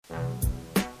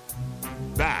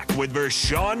Back with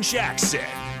Vershawn Jackson,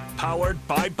 powered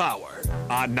by Bauer,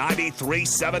 on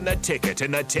 93.7 The Ticket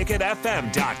and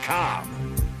theticketfm.com.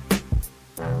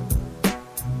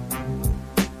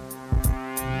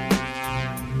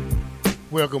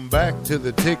 Welcome back to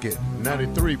The Ticket,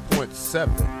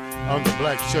 93.7. I'm the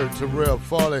black shirt, Terrell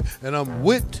Farley, and I'm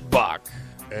with Bach.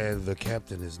 And the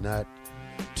captain is not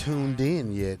tuned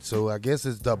in yet, so I guess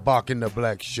it's the Bach in the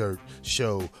black shirt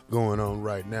show going on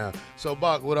right now. So,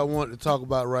 Bach, what I wanted to talk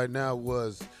about right now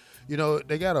was, you know,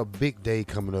 they got a big day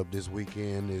coming up this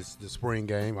weekend. It's the spring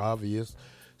game, obvious.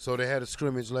 So they had a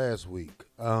scrimmage last week.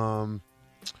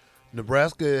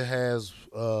 Nebraska has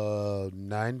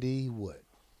 90 what?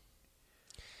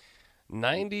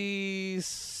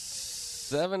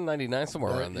 97, 99,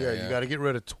 somewhere around there. Yeah, you got to get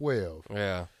rid of 12.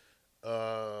 Yeah.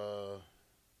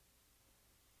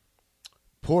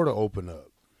 Portal open up.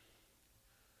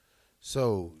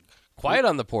 So quiet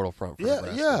on the portal front for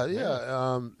Nebraska.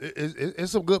 Yeah.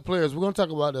 It's some good players. We're going to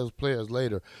talk about those players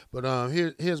later. But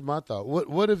here's my thought.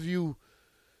 What if you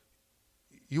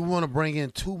want to bring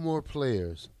in 2 more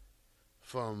players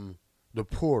from the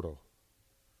portal?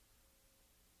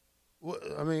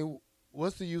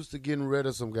 What's the use to getting rid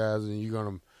of some guys and you're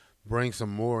going to bring some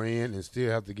more in and still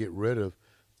have to get rid of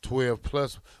 12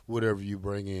 plus whatever you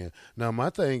bring in? Now, my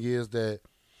thing is that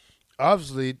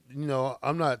obviously, you know,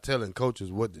 I'm not telling coaches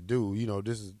what to do. You know,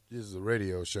 this is a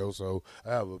radio show, so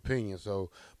I have an opinion.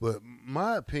 But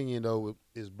my opinion though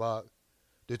is, Bach,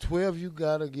 the 12 you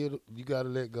gotta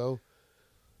let go.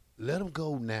 Let them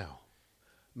go now.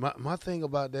 My thing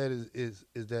about that is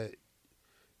that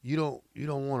you don't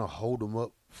want to hold them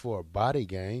up for a body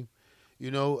game. You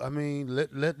know, I mean,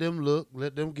 let them look,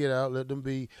 let them get out, let them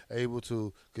be able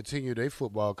to continue their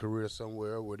football career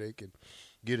somewhere where they can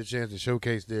get a chance to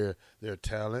showcase their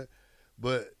talent.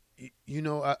 But, you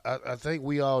know, I think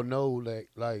we all know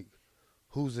like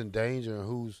who's in danger and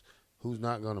who's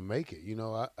not going to make it. You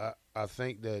know, I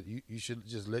think that you should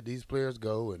just let these players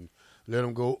go and let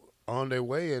them go on their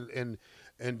way and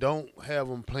don't have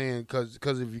them playing because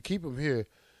if you keep them here,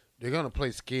 they're going to play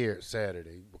scared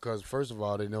Saturday because, first of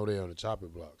all, they know they're on the chopping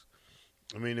blocks.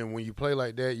 I mean, and when you play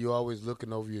like that, you're always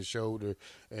looking over your shoulder,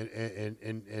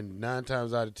 and 9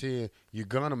 times out of 10, you're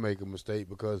going to make a mistake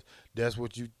because that's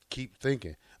what you keep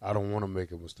thinking. I don't want to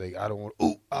make a mistake. I don't want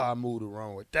I moved the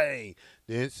wrong way. Dang.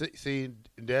 Then, see,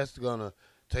 that's going to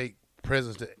take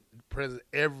presence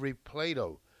every play,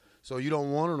 though. So you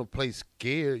don't want them to play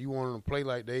scared. You want them to play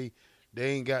like they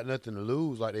ain't got nothing to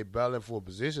lose, like they battling for a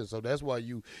position. So that's why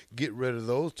you get rid of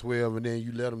those 12, and then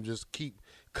you let them just keep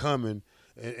coming.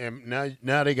 And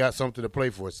now they got something to play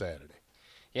for Saturday.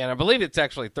 Yeah, and I believe it's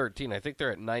actually 13. I think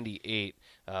they're at 98,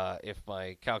 if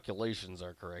my calculations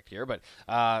are correct here. But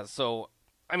so,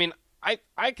 I mean, I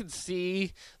could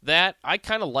see that. I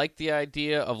kind of like the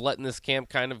idea of letting this camp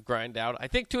kind of grind out. I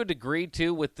think to a degree,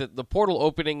 too, with the portal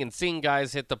opening and seeing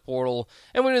guys hit the portal.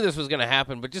 And we knew this was going to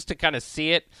happen, but just to kind of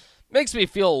see it makes me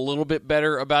feel a little bit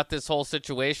better about this whole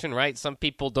situation, right? Some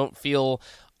people don't feel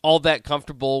all that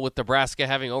comfortable with Nebraska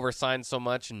having oversigned so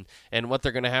much and what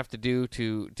they're going to have to do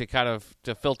to kind of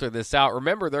to filter this out.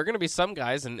 Remember, there are going to be some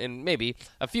guys, and maybe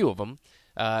a few of them,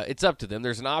 it's up to them.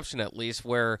 There's an option at least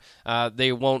where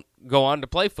they won't go on to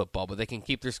play football, but they can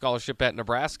keep their scholarship at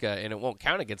Nebraska, and it won't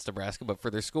count against Nebraska, but for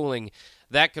their schooling,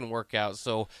 that can work out.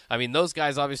 So, I mean, those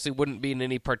guys obviously wouldn't be in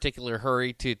any particular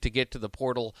hurry to get to the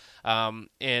portal,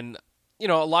 and you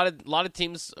know, a lot of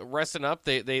teams resting up.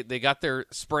 They got their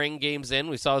spring games in.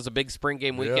 We saw it was a big spring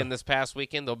game weekend this past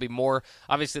weekend. There'll be more,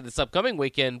 obviously, this upcoming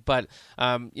weekend. But,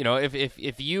 you know,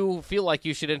 if you feel like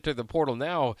you should enter the portal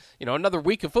now, you know, another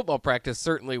week of football practice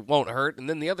certainly won't hurt. And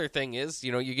then the other thing is,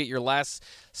 you know, you get your last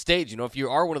stage. You know, if you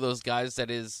are one of those guys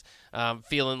that is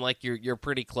feeling like you're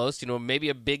pretty close, you know, maybe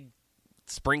a big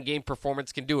spring game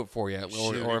performance can do it for you.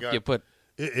 Or if you put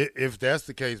 – If that's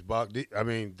the case, Bach, I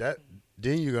mean,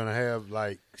 then you're gonna have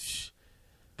guy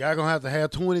gonna have to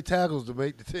have 20 tackles to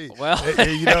make the team. Well,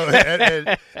 you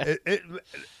know,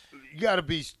 you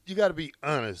gotta be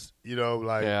honest. You know,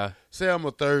 like say I'm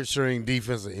a third string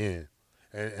defensive end,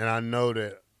 and I know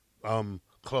that I'm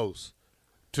close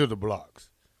to the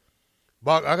blocks.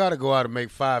 Bach, I gotta go out and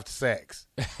make 5 sacks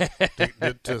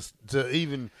to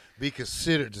even be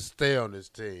considered to stay on this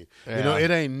team. Yeah. You know,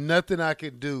 it ain't nothing I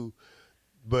can do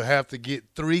but have to get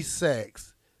 3 sacks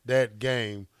that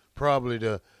game, probably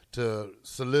to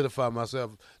solidify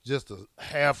myself just a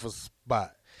half a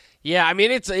spot. Yeah, I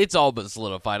mean it's all but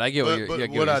solidified. I get what you're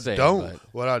saying.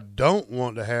 What I don't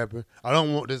want to happen, I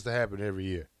don't want this to happen every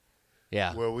year.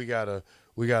 Yeah. Well, we gotta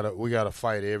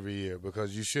fight every year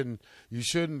because you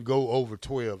shouldn't go over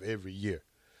 12 every year.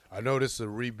 I know this is a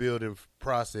rebuilding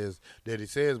process that he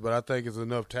says, but I think it's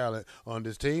enough talent on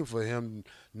this team for him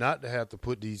not to have to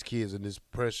put these kids in this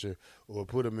pressure or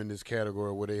put them in this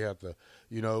category where they have to,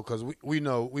 because we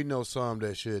know some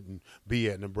that shouldn't be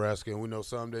at Nebraska, and we know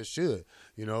some that should.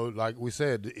 Like we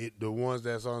said, the ones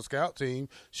that's on scout team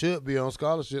should be on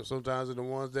scholarship sometimes, and the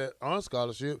ones that aren't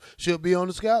scholarship should be on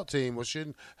the scout team or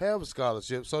shouldn't have a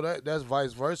scholarship. So that's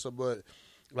vice versa. But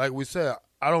like we said,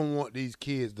 I don't want these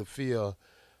kids to feel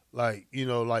like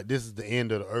this is the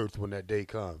end of the earth when that day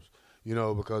comes.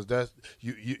 Because that's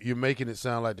you're making it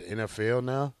sound like the NFL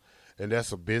now, and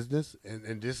that's a business,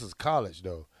 and this is college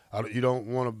though. You don't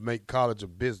want to make college a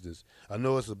business. I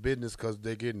know it's a business because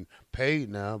they're getting paid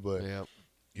now, but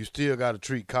you still got to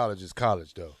treat college as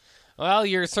college though. Well,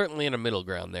 you're certainly in a middle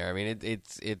ground there. I mean,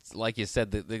 it's like you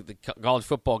said, the college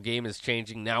football game is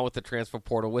changing now with the transfer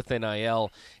portal, with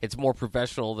NIL. It's more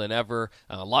professional than ever.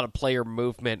 A lot of player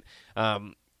movement.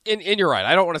 And you're right.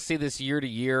 I don't want to see this year to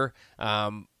year.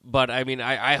 But, I mean,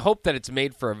 I hope that it's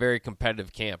made for a very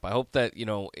competitive camp. I hope that,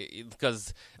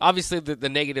 because obviously the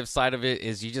negative side of it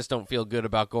is you just don't feel good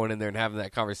about going in there and having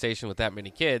that conversation with that many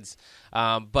kids.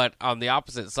 But on the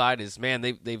opposite side is, man,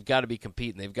 they've got to be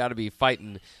competing. They've got to be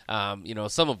fighting,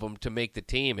 some of them to make the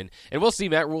team. And we'll see.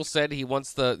 Matt Rule said he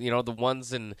wants the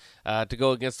ones and to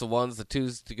go against the ones, the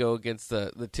twos to go against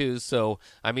the twos. So,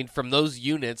 I mean, from those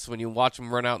units, when you watch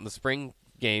them run out in the spring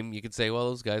game, you could say, well,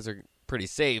 those guys are pretty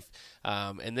safe.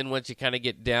 And then once you kind of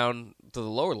get down to the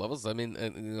lower levels, I mean,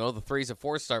 the 3s and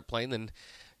 4s start playing, then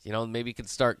maybe you can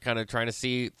start kind of trying to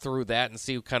see through that and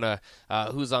see kind of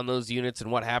who's on those units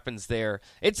and what happens there.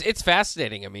 It's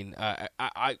fascinating. I mean,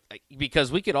 I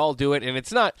because we could all do it, and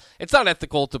it's not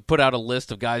ethical to put out a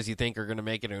list of guys you think are going to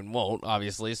make it and won't,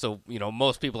 obviously. So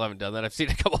most people haven't done that. I've seen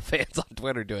a couple of fans on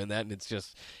Twitter doing that, and it's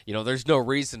just there's no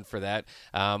reason for that.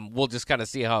 We'll just kind of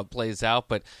see how it plays out.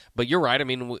 But you're right. I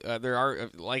mean, there are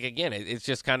it's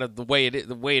just kind of the way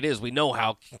it is. We know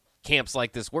how camps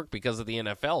like this work because of the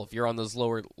NFL. If you're on those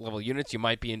lower level units, you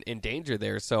might be in danger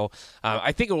there. So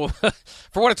I think it will,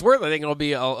 for what it's worth, I think it'll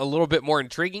be a little bit more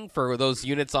intriguing for those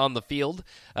units on the field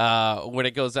when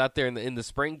it goes out there in the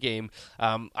spring game.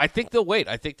 I think they'll wait.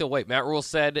 Matt Rule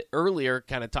said earlier,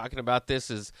 kind of talking about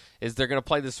this, is they're going to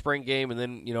play the spring game and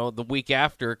then the week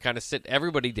after kind of sit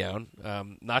everybody down,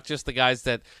 not just the guys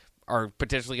that are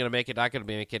potentially going to make it, not going to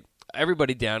make it.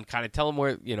 Everybody down, kind of tell them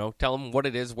what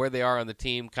it is, where they are on the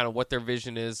team, kind of what their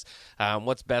vision is,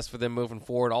 what's best for them moving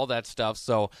forward, all that stuff.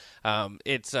 So I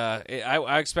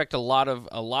expect a lot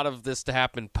of this to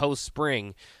happen post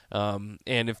spring, and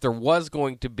if there was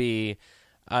going to be,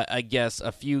 I guess,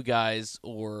 a few guys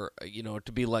or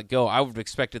to be let go, I would have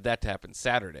expected that to happen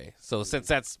Saturday. So since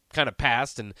that's kind of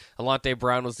passed and Alante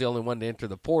Brown was the only one to enter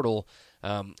the portal,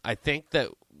 I think that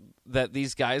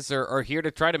these guys are here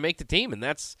to try to make the team, and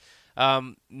that's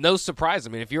no surprise. I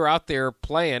mean, if you're out there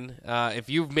playing, if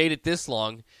you've made it this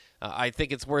long, I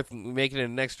think it's worth making it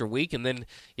an extra week. And then,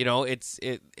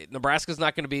 Nebraska's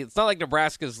not going to be – it's not like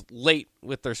Nebraska's late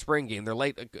with their spring game. They're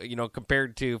late,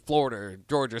 compared to Florida or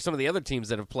Georgia or some of the other teams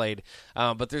that have played.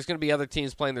 But there's going to be other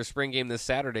teams playing their spring game this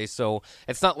Saturday. So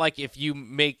it's not like if you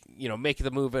make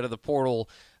the move out of the portal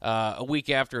a week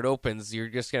after it opens, you're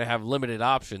just going to have limited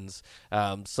options.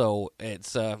 So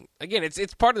it's again,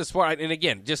 it's part of the sport. And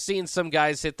again, just seeing some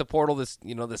guys hit the portal this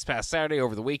past Saturday,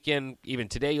 over the weekend, even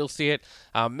today, you'll see it.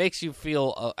 Makes you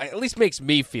feel, at least makes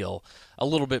me feel a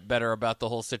little bit better about the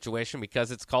whole situation because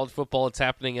it's college football. It's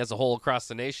happening as a whole across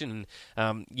the nation.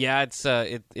 And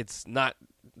it's not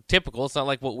typical. It's not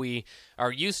like what we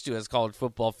are used to as college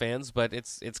football fans, but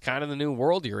it's kind of the new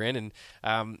world you're in, and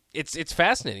it's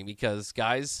fascinating because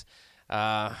guys,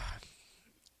 I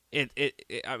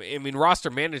mean, roster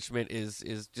management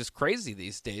is just crazy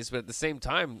these days. But at the same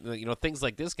time, things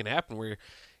like this can happen where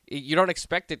you don't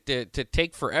expect it to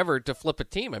take forever to flip a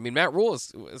team. I mean, Matt Rule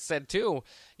has said too,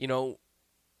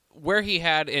 where he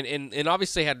had and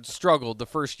obviously had struggled the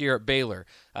first year at Baylor,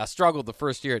 struggled the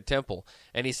first year at Temple,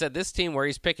 and he said this team where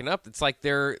he's picking up, it's like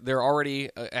they're already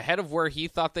ahead of where he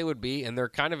thought they would be, and they're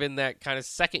kind of in that kind of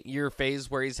second year phase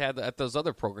where he's had at those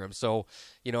other programs. So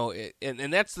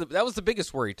and that was the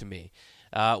biggest worry to me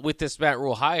with this Matt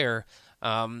Rule hire.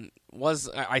 Was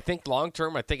I think long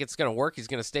term, I think it's going to work. He's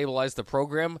going to stabilize the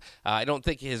program. I don't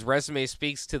think his resume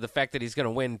speaks to the fact that he's going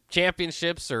to win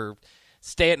championships or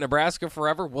stay at Nebraska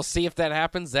forever. We'll see if that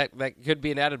happens. That could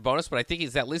be an added bonus, but I think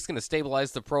he's at least going to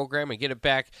stabilize the program and get it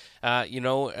back,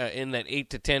 in that 8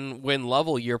 to 10 win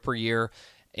level year per year.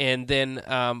 And then,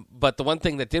 but the one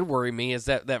thing that did worry me is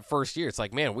that first year. It's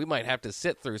like, man, we might have to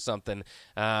sit through something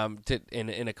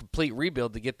in a complete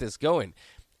rebuild to get this going.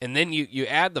 And then you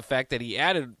add the fact that he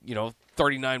added,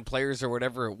 39 players or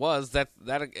whatever it was, that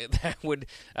would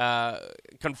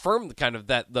confirm kind of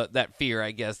that fear,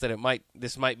 I guess, that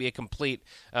this might be a complete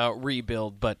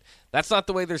rebuild. But that's not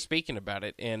the way they're speaking about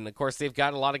it. And of course, they've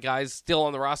got a lot of guys still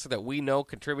on the roster that we know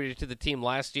contributed to the team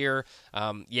last year.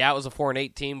 It was a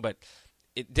 4-8 team, but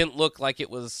it didn't look like it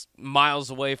was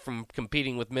miles away from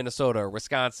competing with Minnesota or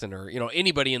Wisconsin or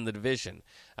anybody in the division.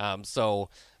 I'm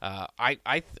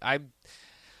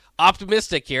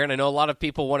optimistic here, and I know a lot of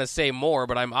people want to say more,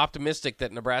 but I'm optimistic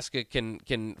that Nebraska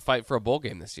can fight for a bowl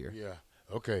game this year. Yeah.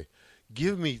 Okay.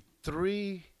 Give me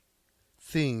 3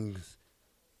 things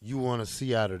you want to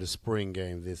see out of the spring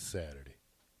game this Saturday.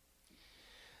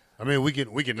 I mean, we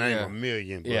can name a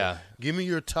million. But give me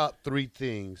your top 3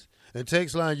 things. And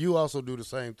text line, you also do the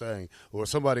same thing. Or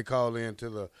somebody call in to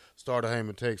the Starter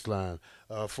Heyman text line,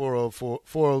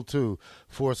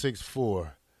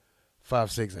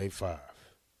 402-464-5685.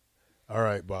 All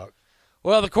right, Bach.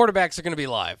 Well, the quarterbacks are going to be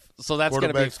live, so that's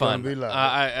going to be fun. Be live.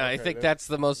 I think that's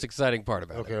the most exciting part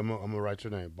about it. Okay, I'm going to write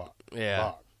your name, Bach. Yeah.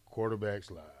 Bach,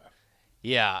 quarterbacks live.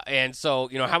 Yeah, and so,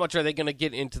 how much are they going to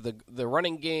get into the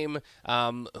running game?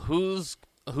 Who's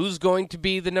going to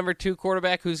be the number 2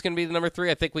 quarterback? Who's going to be the number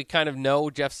 3? I think we kind of know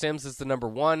Jeff Sims is the number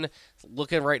 1.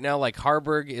 Looking right now like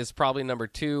Harburg is probably number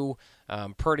 2,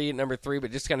 Purdy at number 3,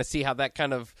 but just kind of see how that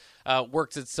kind of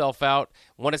works itself out.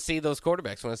 Want to see those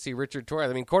quarterbacks. Want to see Richard Torrey.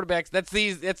 I mean, quarterbacks, that's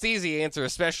the easy answer,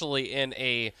 especially in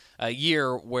a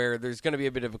year where there's going to be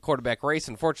a bit of a quarterback race.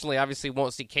 Unfortunately, obviously,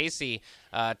 won't see Casey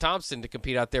Thompson to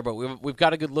compete out there, but we've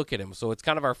got a good look at him. So it's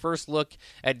kind of our first look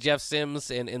at Jeff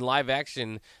Sims in live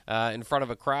action in front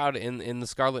of a crowd in the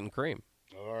Scarlet and Cream.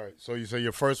 All right. So you say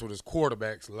your first one is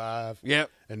quarterbacks live. Yep.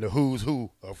 And the who's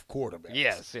who of quarterbacks.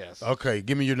 Yes. Okay.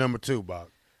 Give me your number 2, Bach.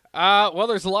 Well,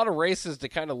 there's a lot of races to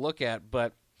kind of look at,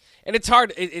 and it's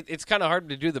hard. It's kind of hard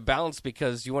to do the balance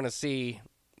because you want to see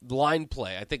line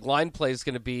play. I think line play is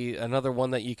going to be another one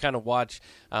that you kind of watch.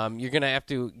 You're going to have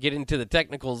to get into the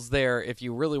technicals there if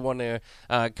you really want to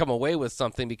come away with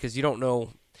something because you don't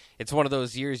know. It's one of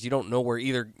those years you don't know where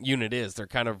either unit is. They're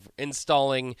kind of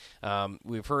installing.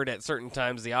 We've heard at certain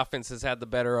times the offense has had the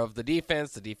better of the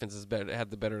defense. The defense has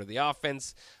had the better of the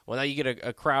offense. Well, now you get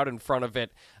a crowd in front of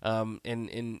it, I'd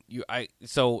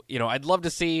love to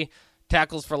see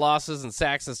tackles for losses and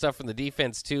sacks and stuff from the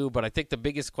defense too. But I think the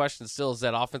biggest question still is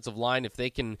that offensive line. If they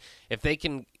can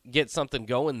get something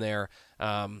going there.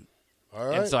 All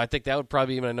right. And so I think that would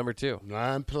probably be my number 2.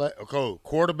 Line play,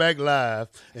 quarterback live,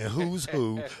 and who's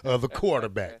who of the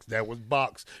quarterbacks. That was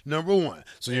Bach's number 1.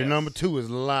 So your number 2 is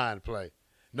line play.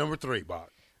 Number 3,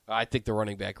 Bach. I think the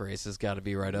running back race has got to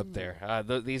be right up there.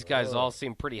 These guys all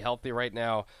seem pretty healthy right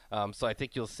now, so I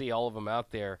think you'll see all of them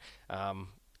out there.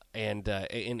 And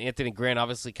Anthony Grant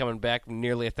obviously coming back,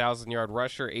 nearly 1,000-yard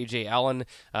rusher. A.J. Allen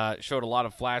showed a lot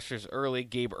of flashes early.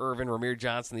 Gabe Ervin, Ramir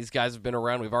Johnson, these guys have been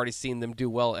around. We've already seen them do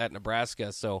well at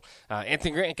Nebraska. So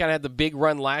Anthony Grant kind of had the big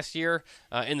run last year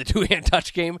in the two-hand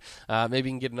touch game. Maybe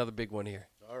he can get another big one here.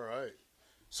 All right.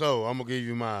 So I'm going to give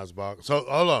you mine, Bach. So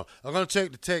hold on. I'm going to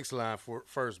check the text line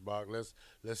first, Bach. Let's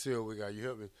see what we got. You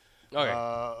help me? Okay.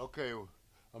 Okay.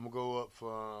 I'm going to go up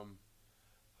from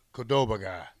Cordoba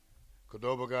guy.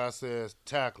 Cordoba guy says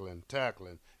tackling,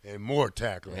 and more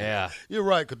tackling. Yeah, you're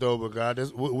right, Cordoba guy.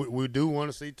 We do want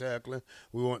to see tackling.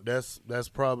 We want that's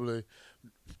probably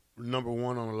number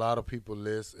 1 on a lot of people's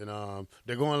list, and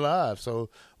they're going live, so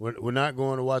we're not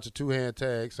going to watch a 2-hand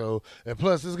tag. So and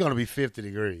plus it's going to be 50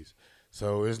 degrees,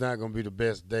 so it's not going to be the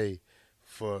best day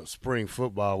for spring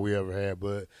football we ever had.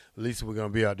 But at least we're going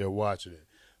to be out there watching it.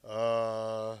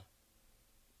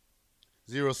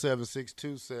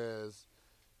 0762 says.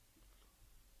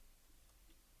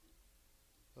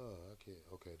 I can't.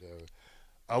 Okay, there.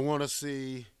 I want to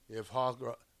see if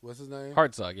what's his name?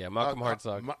 Hartzog, yeah, Malcolm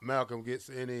Hartzog. Malcolm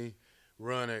gets any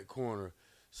run at corner.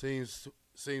 Seems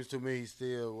to me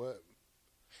still what?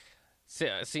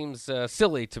 Seems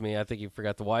silly to me. I think you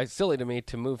forgot the why. Silly to me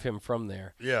to move him from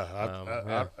there.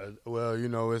 Yeah. Well,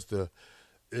 it's that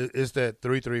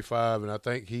 3-3-5, and I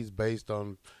think he's based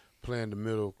on playing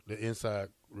the inside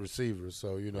receiver.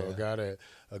 So a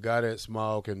guy that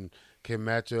small can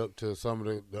match up to some of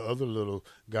the other little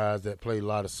guys that play a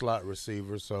lot of slot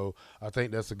receivers. So I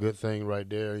think that's a good thing right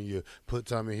there. And you put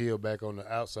Tommy Hill back on the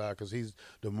outside because he's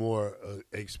the more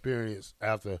experienced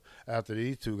after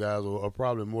these two guys are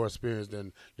probably more experienced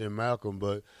than Malcolm.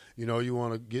 But, you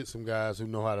want to get some guys who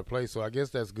know how to play. So I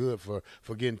guess that's good for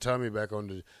getting Tommy back on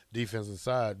the defensive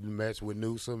side, match with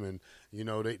Newsome. And,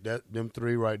 them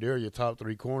 3 right there, your top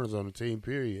 3 corners on the team,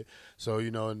 period. So,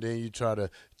 and then you try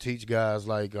to teach guys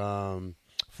like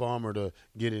Farmer to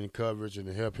get in coverage and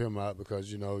to help him out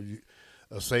because,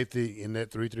 a safety in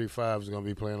that 3-3-5 is going to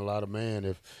be playing a lot of man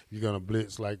if you're going to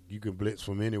blitz like you can blitz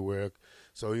from anywhere.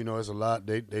 So, it's a lot.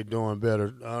 They doing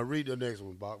better. Read the next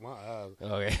one, Bach. My eyes.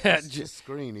 Okay. Just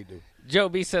screeny, dude. Joe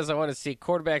B says, I want to see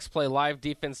quarterbacks play live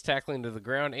defense tackling to the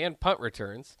ground and punt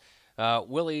returns.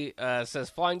 Willie says,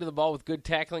 flying to the ball with good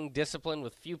tackling, discipline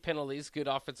with few penalties, good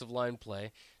offensive line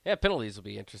play. Yeah, penalties will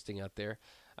be interesting out there.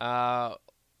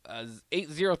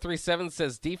 8037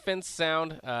 says, defense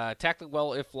sound, tackling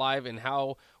well if live, and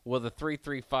how will the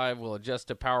 3-3-5 will adjust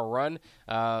to power run.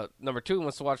 Number 2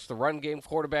 wants to watch the run game,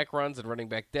 quarterback runs, and running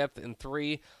back depth. And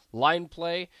 3, line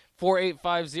play.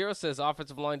 4850 says,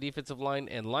 offensive line, defensive line,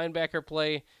 and linebacker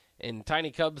play. And Tiny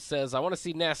Cubs says, I want to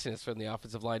see nastiness from the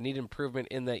offensive line. Need improvement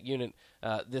in that unit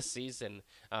this season.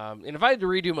 And if I had to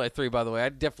redo my 3, by the way,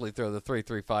 I'd definitely throw the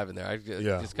 3-3-5 in there. I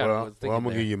just kind of was thinking I'm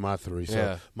going to give you my 3.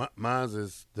 So mine's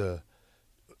is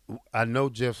I know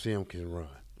Jeff Sim can run.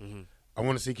 Mm-hmm. I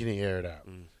want to see can he air it out.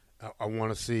 Mm-hmm. I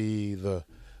want to see the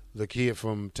kid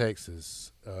from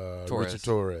Texas, Richard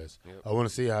Torres. Yep. I want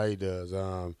to see how he does.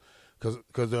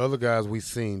 Because the other guys we've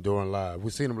seen during live.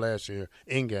 We've seen them last year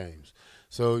in games.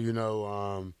 So,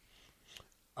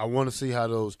 I want to see how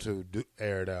those two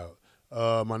air it out.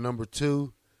 My number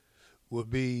 2 would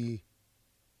be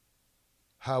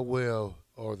how well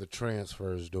are the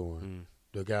transfers doing.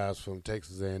 The guys from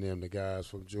Texas A&M, the guys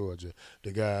from Georgia,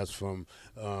 the guys from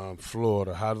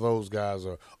Florida, how those guys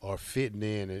are fitting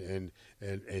in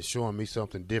and showing me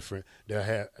something different that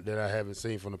I haven't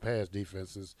seen from the past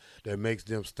defenses that makes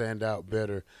them stand out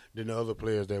better than the other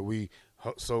players that we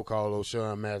so-called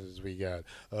O'Shawn Mathis we got,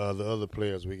 the other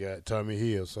players we got, Tommy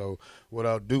Hill. So what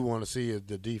I do want to see is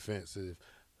the defensive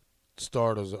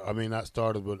starters, not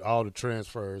starters, but all the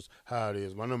transfers, how it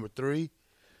is. My number 3,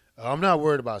 I'm not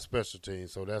worried about special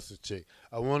teams, so that's a check.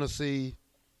 I want to see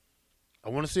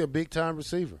a big-time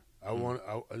receiver. I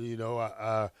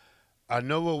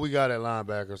know what we got at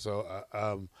linebacker, so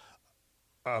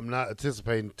I'm not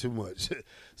anticipating too much.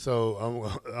 So I'm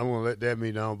going to let that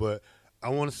be known, but I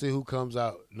want to see who comes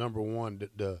out number 1,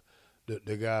 the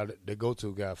guy, the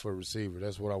go-to guy for a receiver.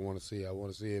 That's what I want to see. I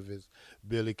want to see if it's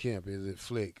Billy Kemp, is it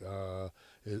Flick,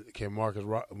 can Marcus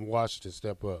Washington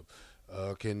step up,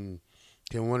 can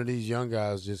one of these young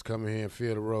guys just come in here and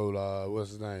fill the role? What's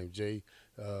his name?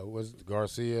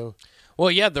 Garcia?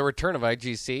 Well, yeah, the return of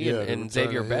IGC and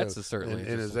Xavier Betts is certainly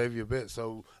and Xavier Betts.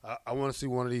 So I want to see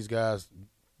one of these guys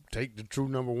take the true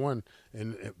number 1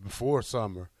 before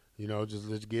summer. Just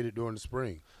let's get it during the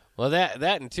spring. Well, that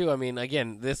and 2,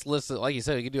 again, this list, like you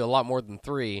said, you could do a lot more than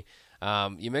 3.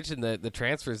 You mentioned the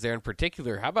transfers there in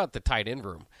particular. How about the tight end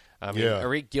room?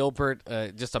 Arik Gilbert,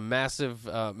 just a massive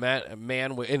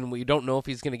man, and we don't know if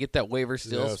he's going to get that waiver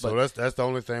still. Yeah, so that's the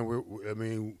only thing.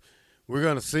 We're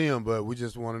going to see him, but we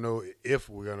just want to know if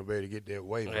we're going to be able to get that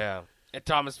waiver. Yeah. And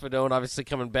Thomas Fedone obviously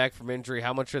coming back from injury.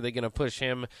 How much are they going to push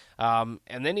him? And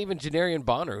then even Janarian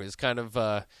Bonner, who's kind of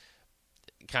a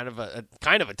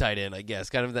tight end, I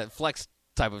guess, kind of that flex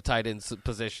type of tight end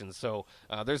position. So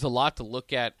there's a lot to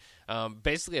look at,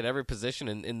 basically at every position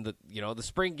in the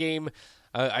spring game.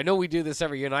 I know we do this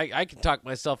every year, and I can talk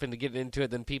myself into getting into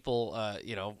it. Then people,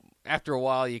 after a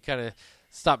while, you kind of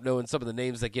stop knowing some of the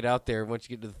names that get out there once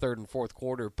you get to the third and fourth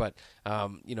quarter. But,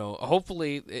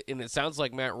 hopefully, and it sounds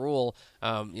like Matt Rule,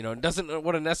 doesn't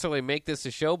want to necessarily make this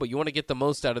a show, but you want to get the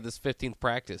most out of this 15th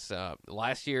practice.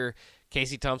 Last year,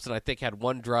 Casey Thompson, I think, had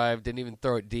 1 drive, didn't even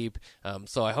throw it deep.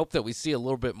 So I hope that we see a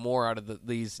little bit more out of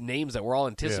these names that we're all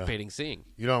anticipating seeing.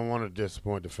 You don't want to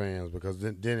disappoint the fans because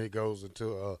then it goes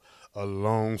into a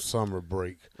long summer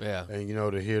break. Yeah. And,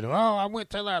 to hear them, I went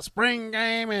to the spring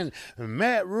game and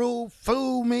Matt Rule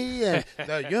fooled me and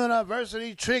the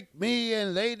university tricked me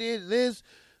and they did this.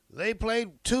 They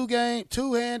played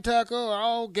 2-hand tackle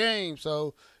all game.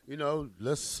 So,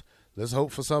 let's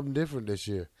hope for something different this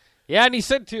year. Yeah, and he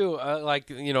said, too,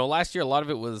 last year a lot of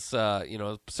it was,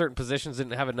 certain positions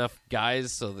didn't have enough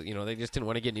guys, so, they just didn't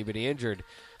want to get anybody injured.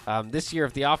 This year,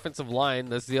 if the offensive line,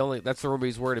 that's the room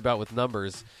he's worried about with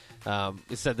numbers,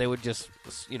 he said they would just,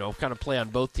 kind of play on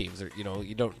both teams. Or,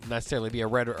 you don't necessarily be a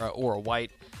red or a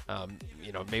white.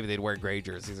 Maybe they'd wear gray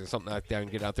jerseys or something like that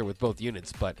and get out there with both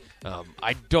units. But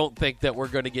I don't think that we're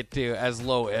going to get to as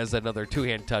low as another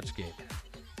 2-hand touch game.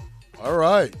 All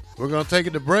right, we're going to take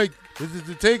it to break. This is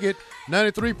The Ticket,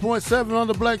 93.7 on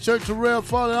the Black Church. Terrell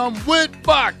Farley. I'm with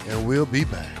Bach. And we'll be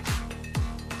back.